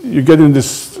because you get in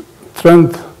this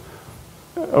trend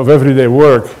of everyday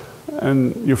work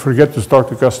and you forget to talk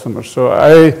to customers. So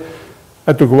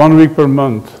I took 1 week per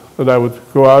month that I would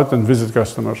go out and visit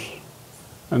customers.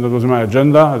 And that was in my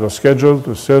agenda, it was scheduled,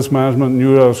 the sales management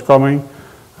knew I was coming,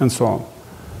 and so on.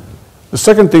 The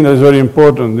second thing that is very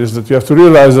important is that you have to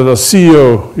realize that as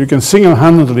CEO, you can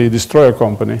single-handedly destroy a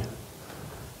company,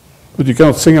 but you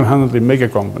cannot single-handedly make a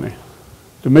company.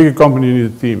 To make a company, you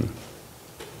need a team.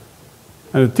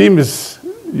 And the team is,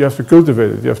 you have to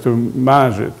cultivate it, you have to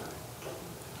manage it.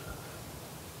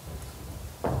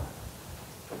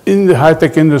 In the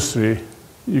high-tech industry,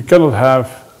 you cannot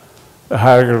have a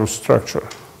hierarchical structure.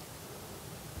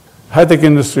 High-tech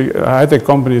industry, high-tech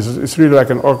companies, it's really like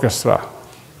an orchestra.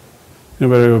 You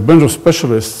know, where you have a bunch of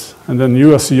specialists, and then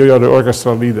you as CEO, you're the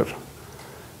orchestra leader.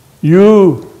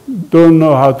 You don't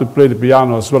know how to play the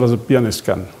piano as well as a pianist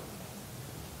can.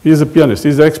 He's a pianist,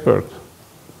 he's the expert.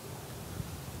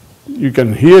 You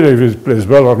can hear if he plays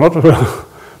well or not well,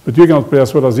 but you cannot play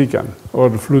as well as he can, or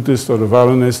the flutist, or the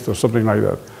violinist, or something like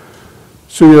that.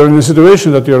 So you're in a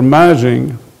situation that you're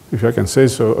managing, if I can say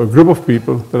so, a group of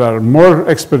people that are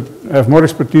have more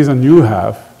expertise than you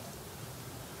have,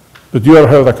 but you are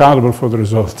held accountable for the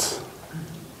results.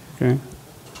 Okay?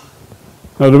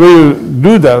 Now, the way you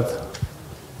do that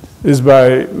is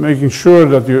by making sure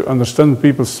that you understand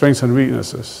people's strengths and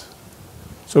weaknesses.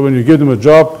 So when you give them a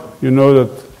job, you know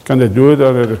that can they do it,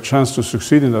 or they have a chance to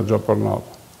succeed in that job or not.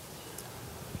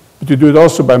 But you do it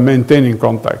also by maintaining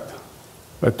contact,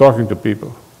 by talking to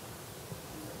people.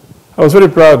 I was very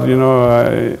proud, you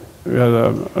know, we had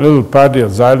a little party at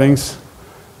Xilinx,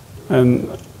 and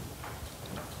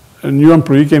a new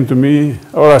employee came to me,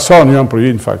 or I saw a new employee,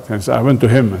 in fact, and I went to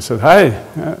him and said, hi,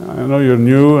 I know you're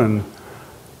new, and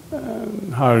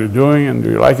how are you doing, and do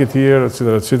you like it here, et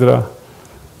cetera, et cetera.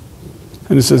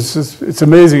 And he says, it's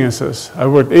amazing, he says. I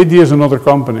worked 8 years in another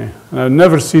company, and I've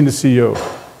never seen the CEO.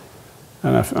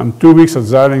 And I'm 2 weeks at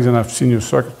Xilinx, and I've seen you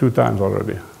suck 2 times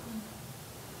already.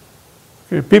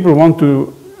 Okay, people want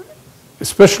to,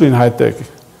 especially in high tech,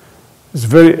 it's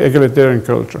very egalitarian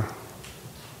culture.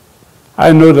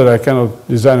 I know that I cannot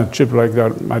design a chip like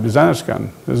that my designers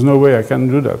can. There's no way I can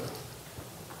do that.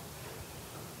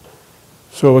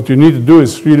 So what you need to do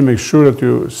is really make sure that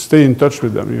you stay in touch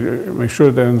with them. You make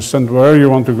sure they understand where you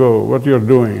want to go, what you're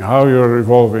doing, how you're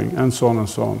evolving, and so on and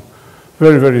so on.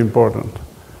 Very, very important.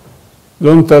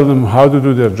 Don't tell them how to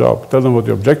do their job. Tell them what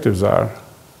the objectives are,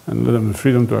 and let them the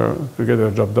freedom to get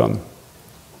their job done.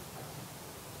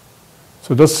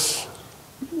 So that's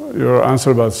your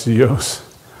answer about CEOs.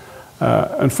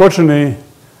 Unfortunately,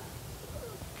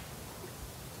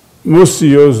 most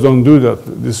CEOs don't do that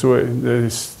this way. They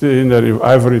stay in their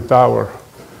ivory tower.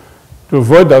 To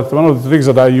avoid that, one of the tricks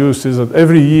that I use is that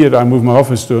every year I move my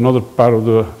office to another part of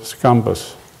the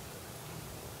campus.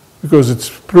 Because it's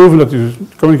proven that you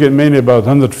communicate mainly about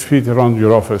 100 feet around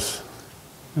your office.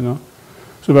 You know?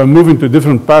 So by moving to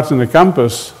different parts in the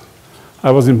campus, I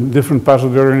was in different parts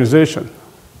of the organization.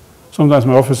 Sometimes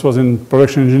my office was in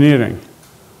production engineering.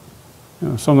 You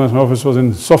know, sometimes my office was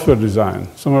in software design.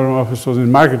 Sometimes my office was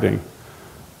in marketing.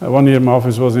 One year my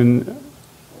office was in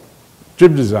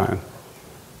chip design.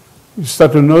 You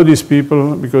start to know these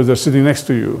people because they're sitting next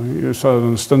to you. You start to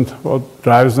understand what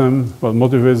drives them, what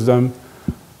motivates them,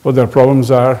 what their problems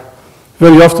are.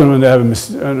 Very often when they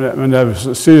have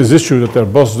a serious issue that their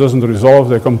boss doesn't resolve,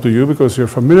 they come to you because you're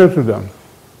familiar to them.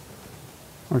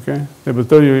 Okay? They will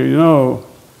tell you, you know,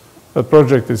 that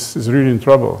project is really in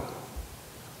trouble.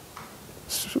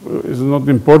 Is it not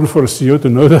important for a CEO to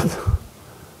know that?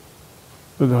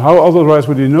 But how otherwise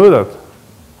would he know that?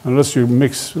 Unless you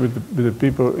mix with the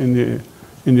people in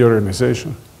the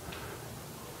organization.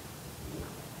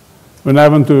 When I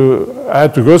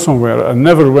had to go somewhere, I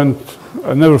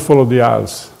never followed the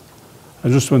aisles. I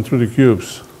just went through the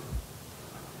cubes.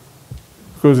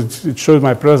 Because it showed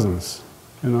my presence,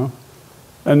 you know.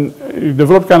 And you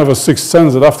develop kind of a sixth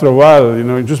sense that after a while, you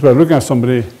know, just by looking at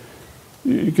somebody,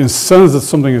 you can sense that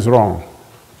something is wrong.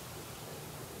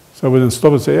 So I would then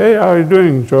stop and say, hey, how are you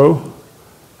doing, Joe?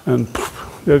 And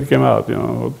poof, there it came out, you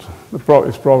know,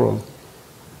 his problem.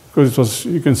 Because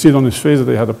you can see it on his face that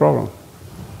they had a problem.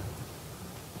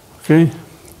 Okay?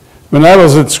 When I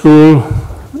was at school,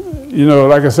 you know,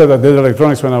 like I said, I did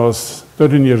electronics when I was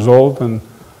 13 years old, and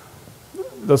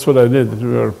that's what I did. We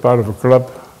were part of a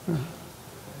club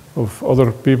of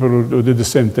other people who did the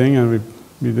same thing, and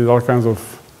we did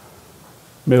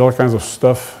made all kinds of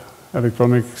stuff,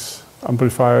 electronics,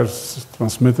 amplifiers,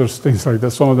 transmitters, things like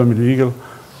that, some of them illegal,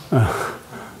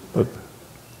 but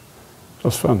it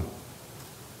was fun.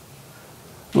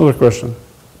 Another question?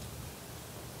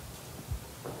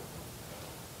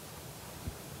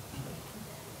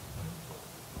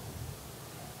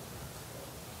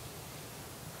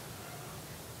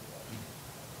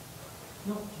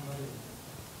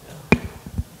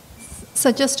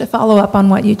 So just to follow up on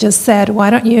what you just said, why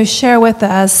don't you share with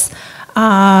us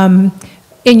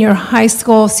in your high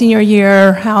school senior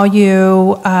year how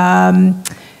you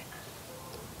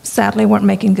sadly weren't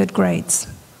making good grades.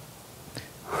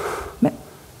 But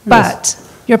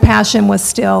yes, your passion was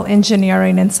still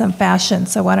engineering in some fashion.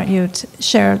 So why don't you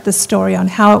share the story on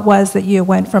how it was that you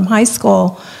went from high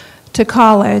school to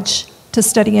college to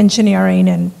study engineering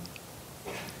and...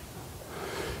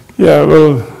 Yeah,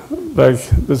 well, like,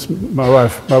 this is my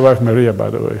wife Maria, by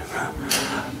the way.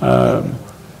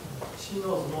 She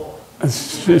knows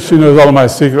more. She knows all my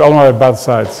secrets, all my bad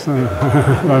sides,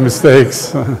 my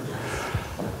mistakes.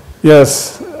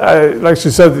 Yes, like she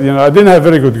said, you know, I didn't have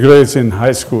very good grades in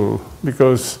high school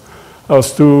because I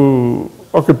was too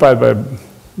occupied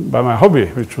by my hobby,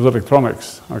 which was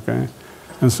electronics, okay?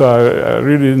 And so I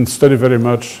really didn't study very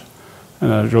much,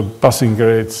 and I got passing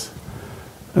grades.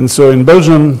 And so in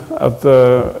Belgium, at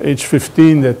age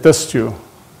 15, they test you,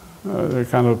 a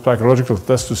kind of psychological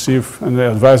test to see if, and they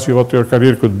advise you what your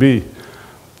career could be.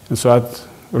 And so I'd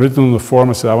written on the form,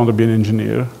 I said, I want to be an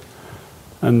engineer.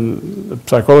 And the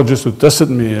psychologist who tested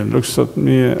me looks at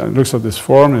this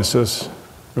form and says,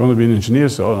 you want to be an engineer? I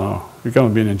said, oh no, you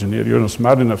cannot be an engineer. You're not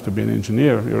smart enough to be an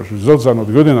engineer. Your results are not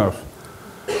good enough.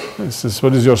 He says,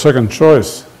 what is your second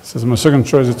choice? He says, my second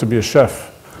choice is to be a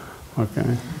chef.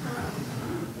 Okay.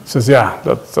 He says, yeah,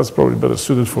 that's probably better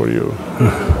suited for you.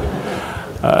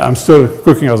 I'm still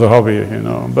cooking as a hobby, you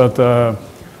know. But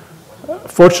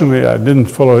fortunately, I didn't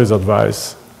follow his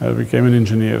advice. I became an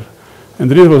engineer. And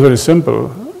the reason was very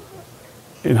simple.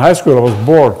 In high school, I was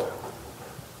bored.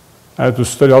 I had to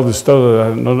study all this stuff that I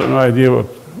had no idea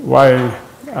why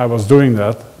I was doing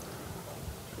that.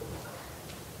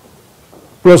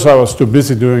 Plus, I was too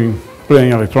busy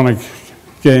playing electronic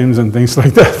games and things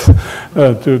like that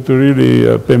to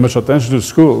really pay much attention to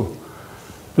school.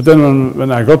 But then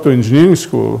when I got to engineering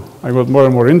school, I got more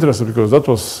and more interested because that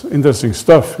was interesting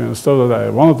stuff, you know, stuff that I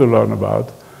wanted to learn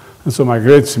about. And so my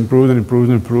grades improved and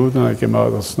improved and improved, and I came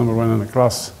out as #1 in the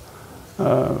class.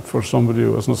 for somebody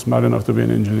who was not smart enough to be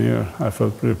an engineer. I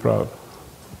felt pretty proud.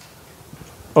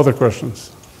 Other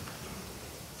questions?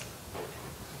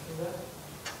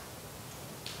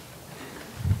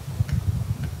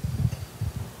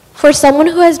 For someone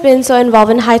who has been so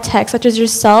involved in high tech, such as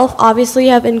yourself, obviously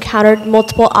you have encountered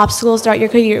multiple obstacles throughout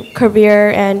your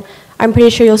career, and I'm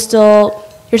pretty sure you're still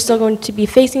going to be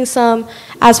facing some.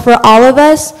 As for all of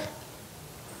us,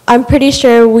 I'm pretty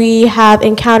sure we have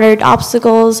encountered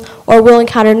obstacles or will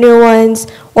encounter new ones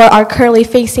or are currently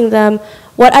facing them.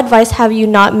 What advice have you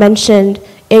not mentioned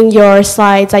in your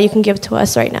slides that you can give to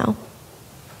us right now?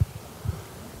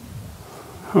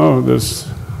 Oh, there's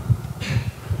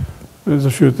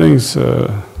a few things.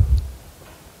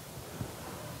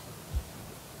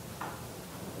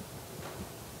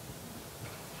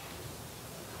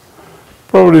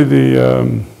 Probably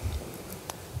the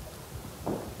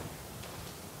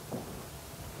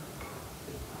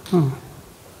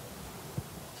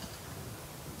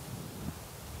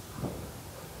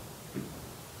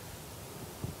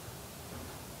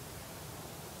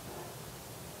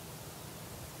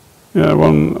yeah,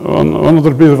 one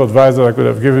other piece of advice that I could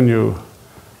have given you,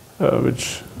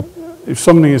 which if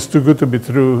something is too good to be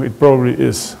true, it probably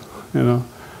is. You know,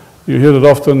 you hear it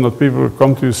often that people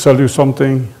come to you, sell you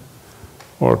something,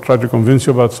 or try to convince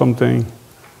you about something,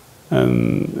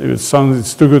 and if it sounds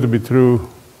it's too good to be true,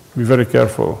 be very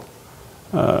careful.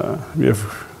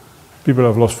 People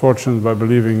have lost fortunes by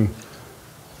believing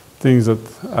things that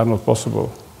are not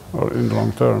possible or in the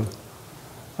long term.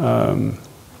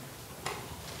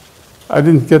 I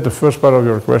didn't get the first part of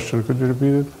your question. Could you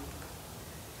repeat it?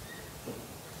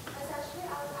 Essentially,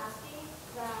 I was asking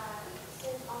that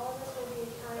since all of us will be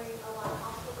encountering a lot of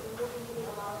obstacles and will be getting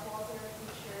a lot of balls in our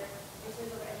future in terms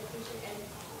of our education and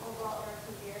overall in our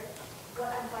career,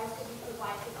 what advice could you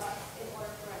provide to us in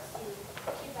order for us to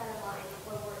keep that in mind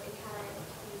when we're encountering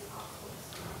these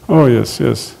obstacles? Oh, yes,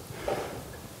 yes.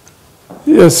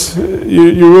 Yes,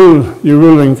 you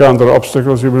will encounter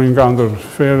obstacles, you will encounter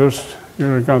failures, you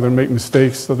will encounter make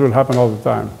mistakes. That will happen all the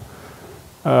time.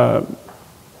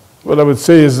 What I would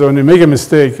say is when you make a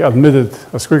mistake, admit it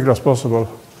as quickly as possible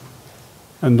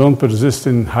and don't persist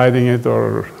in hiding it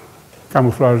or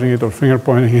camouflaging it or finger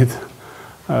pointing it.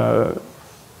 The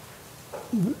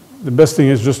best thing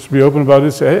is just to be open about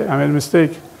it, say, hey, I made a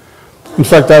mistake. In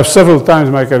fact, I have several times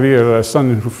in my career, I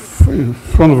stand in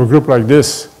front of a group like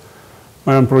this,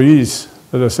 my employees,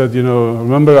 that I said, you know,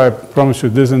 remember I promised you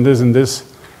this and this and this.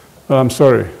 Well, I'm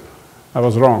sorry, I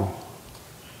was wrong.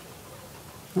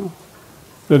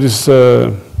 There is,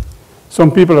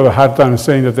 some people have a hard time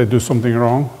saying that they do something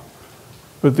wrong,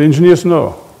 but the engineers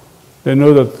know. They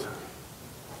know that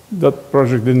that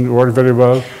project didn't work very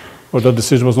well, or that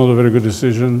decision was not a very good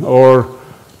decision, or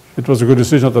it was a good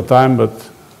decision at the time, but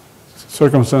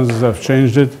circumstances have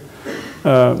changed it.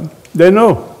 They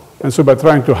know. And so by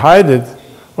trying to hide it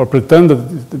or pretend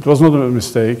that it was not a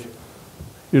mistake,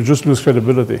 you just lose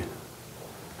credibility.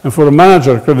 And for a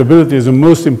manager, credibility is the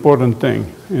most important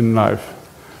thing in life.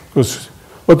 Because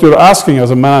what you're asking as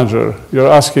a manager, you're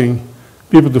asking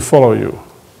people to follow you.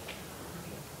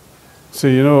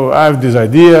 Say, you know, I have this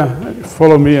idea,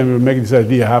 follow me and we'll make this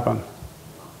idea happen.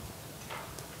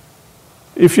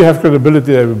 If you have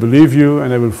credibility, they will believe you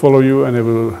and they will follow you and they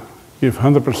will give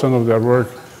 100% of their work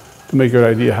to make your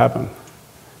idea happen.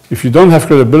 If you don't have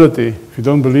credibility, if you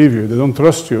don't believe you, they don't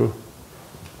trust you,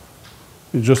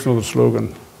 it's just another slogan.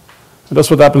 And that's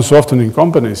what happens so often in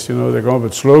companies. You know, they come up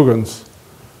with slogans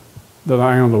that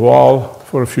hang on the wall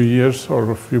for a few years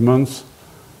or a few months,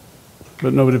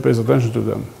 but nobody pays attention to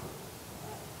them.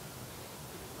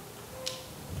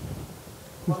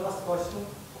 One last question.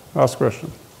 Last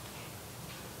question.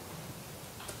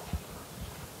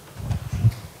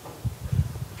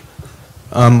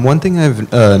 One thing I've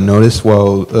noticed,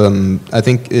 I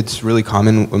think it's really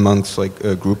common amongst like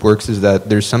group works, is that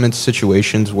there's some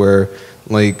situations where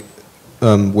like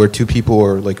where two people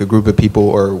or like a group of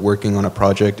people are working on a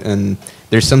project, and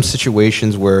there's some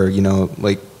situations where, you know,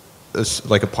 like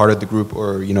a part of the group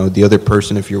or, you know, the other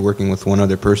person, if you're working with one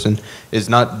other person, is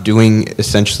not doing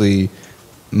essentially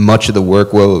much of the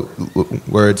work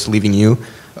where it's leaving you.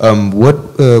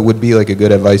 What would be like a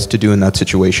good advice to do in that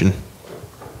situation?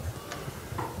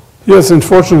 Yes,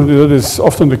 unfortunately, that is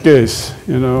often the case,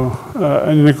 you know.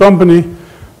 And in a company,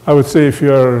 I would say if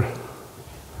you're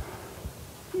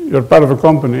part of a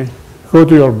company, go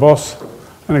to your boss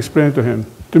and explain to him.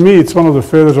 To me, it's one of the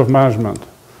failures of management.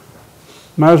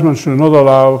 Management should not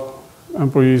allow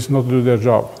employees not to do their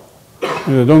job. If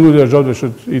they don't do their job, they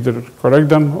should either correct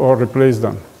them or replace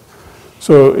them.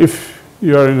 So if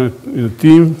you are in a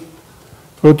team,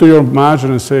 Go to your manager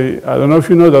and say, I don't know if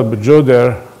you know that, but Joe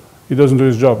there, he doesn't do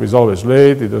his job. He's always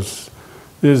late, he does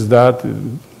this, that,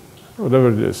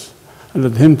 whatever it is. And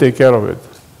let him take care of it.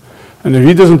 And if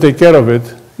he doesn't take care of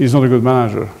it, he's not a good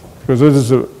manager. Because this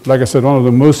is, like I said, one of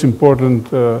the most important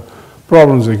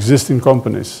problems that exist in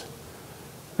companies.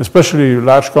 Especially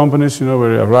large companies, you know,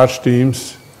 where you have large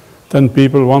teams, 10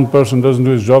 people, one person doesn't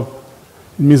do his job.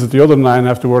 It means that the other 9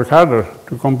 have to work harder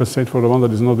to compensate for the one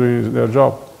that is not doing their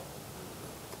job.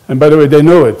 And by the way, they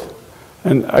know it.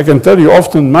 And I can tell you,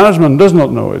 often management does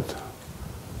not know it.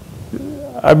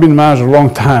 I've been manager a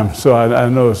long time, so I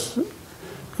know.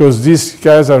 Because these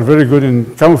guys are very good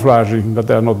in camouflaging that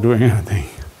they're not doing anything.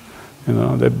 You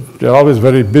know, they're always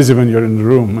very busy when you're in the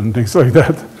room and things like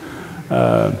that.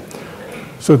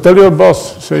 So tell your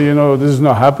boss, say, you know, this has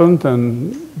not happened,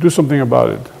 and do something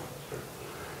about it.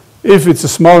 If it's a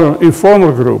smaller,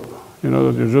 informal group, you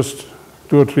know, that you're just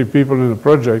 2 or 3 people in a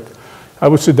project, I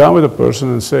would sit down with a person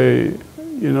and say,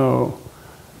 you know,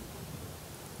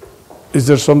 is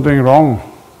there something wrong?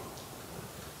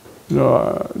 You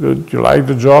know, do you like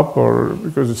the job, or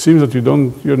because it seems that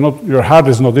your heart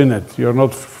is not in it, you're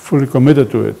not fully committed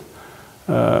to it.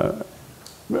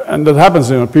 And that happens,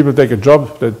 you know, people take a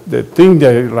job that they think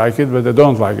they like it, but they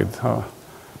don't like it.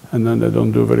 And then they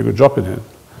don't do a very good job in it.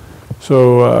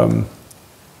 So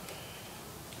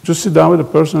just sit down with a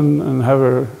person and have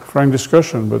a frank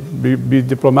discussion, but be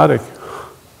diplomatic.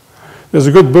 There's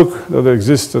a good book that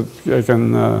exists that I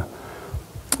can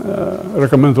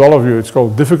recommend to all of you. It's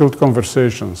called Difficult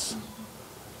Conversations.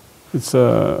 It's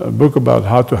a book about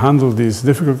how to handle these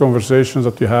difficult conversations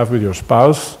that you have with your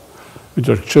spouse, with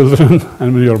your children,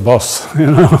 and with your boss, you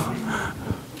know.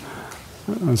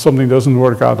 And something doesn't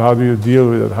work out, how do you deal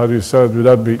with it? How do you say it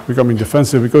without becoming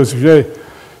defensive? Because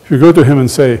if you go to him and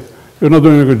say, you're not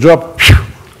doing a good job,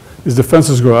 his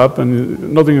defenses go up,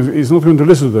 and he's not going to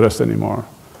listen to the rest anymore.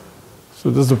 So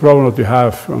that's the problem that you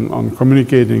have on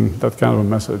communicating that kind of a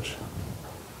message.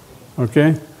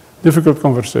 Okay? Difficult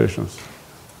conversations.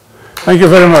 Thank you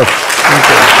very much. Thank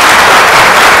you.